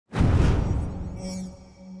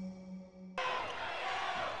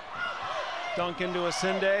Duncan to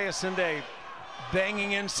Asinde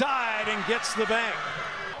banging inside and gets the bank.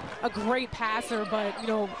 A great passer, but, you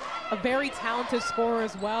know, a very talented scorer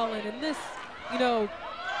as well. And in this, you know,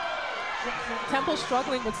 Temple's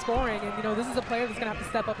struggling with scoring, and, you know, this is a player that's going to have to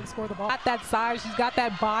step up and score the ball. Got that size, she's got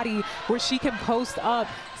that body where she can post up,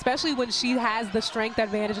 especially when she has the strength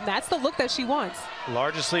advantage, and that's the look that she wants.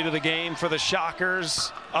 Largest lead of the game for the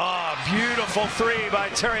Shockers. Beautiful three by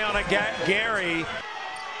Terriana Gary,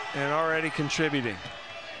 and already contributing.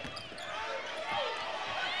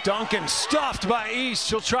 Duncan stuffed by East.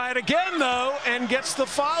 She'll try it again, though, and gets the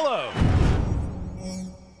follow.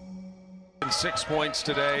 6 points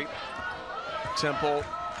today. Temple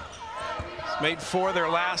has made 4 of their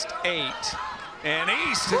last 8. And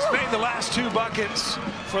East has made the last 2 buckets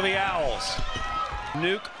for the Owls.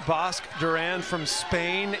 Nuke Bosque Duran from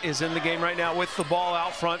Spain is in the game right now with the ball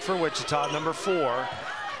out front for Wichita, number 4.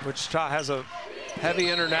 Wichita has a heavy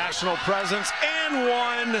international presence and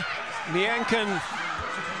one. Mienkin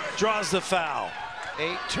draws the foul.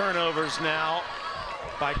 8 turnovers now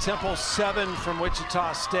by Temple, 7 from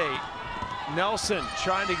Wichita State. Nelson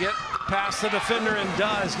trying to get past the defender and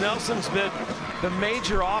does. Nelson's been the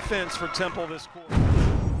major offense for Temple this quarter.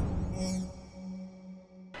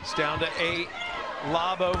 It's down to 8.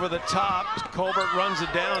 Lob over the top. Colbert runs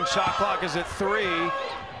it down. Shot clock is at 3.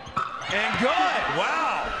 And good.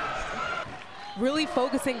 Wow. Really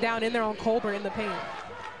focusing down in there on Colbert in the paint.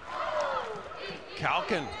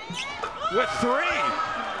 Calkin with 3.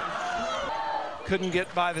 Couldn't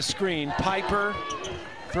get by the screen. Piper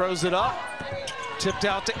throws it up. Tipped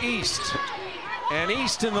out to East. And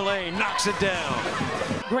East in the lane knocks it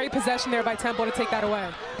down. Great possession there by Temple to take that away.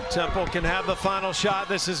 Temple can have the final shot.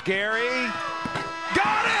 This is Gary.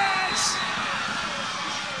 Got it!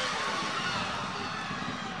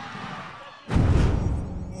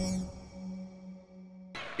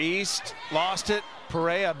 East lost it.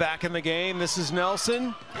 Perea back in the game. This is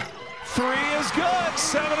Nelson. 3 is good.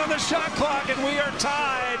 7 on the shot clock, and we are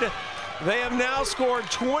tied. They have now scored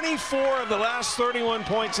 24 of the last 31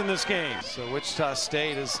 points in this game. So Wichita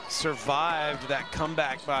State has survived that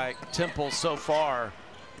comeback by Temple so far.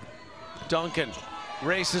 Duncan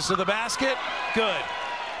races to the basket. Good.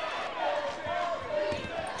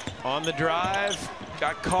 On the drive,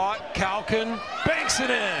 got caught. Calkin banks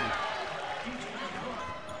it in.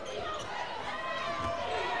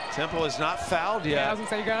 Temple is not fouled yet. Yeah, I was gonna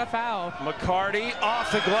say you got a foul. McCarty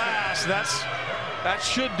off the glass. That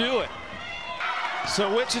should do it.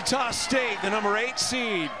 So Wichita State, the number 8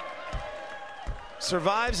 seed,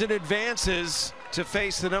 survives and advances to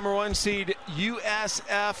face the number 1 seed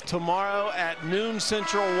USF tomorrow at noon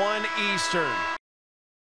Central, 1 Eastern.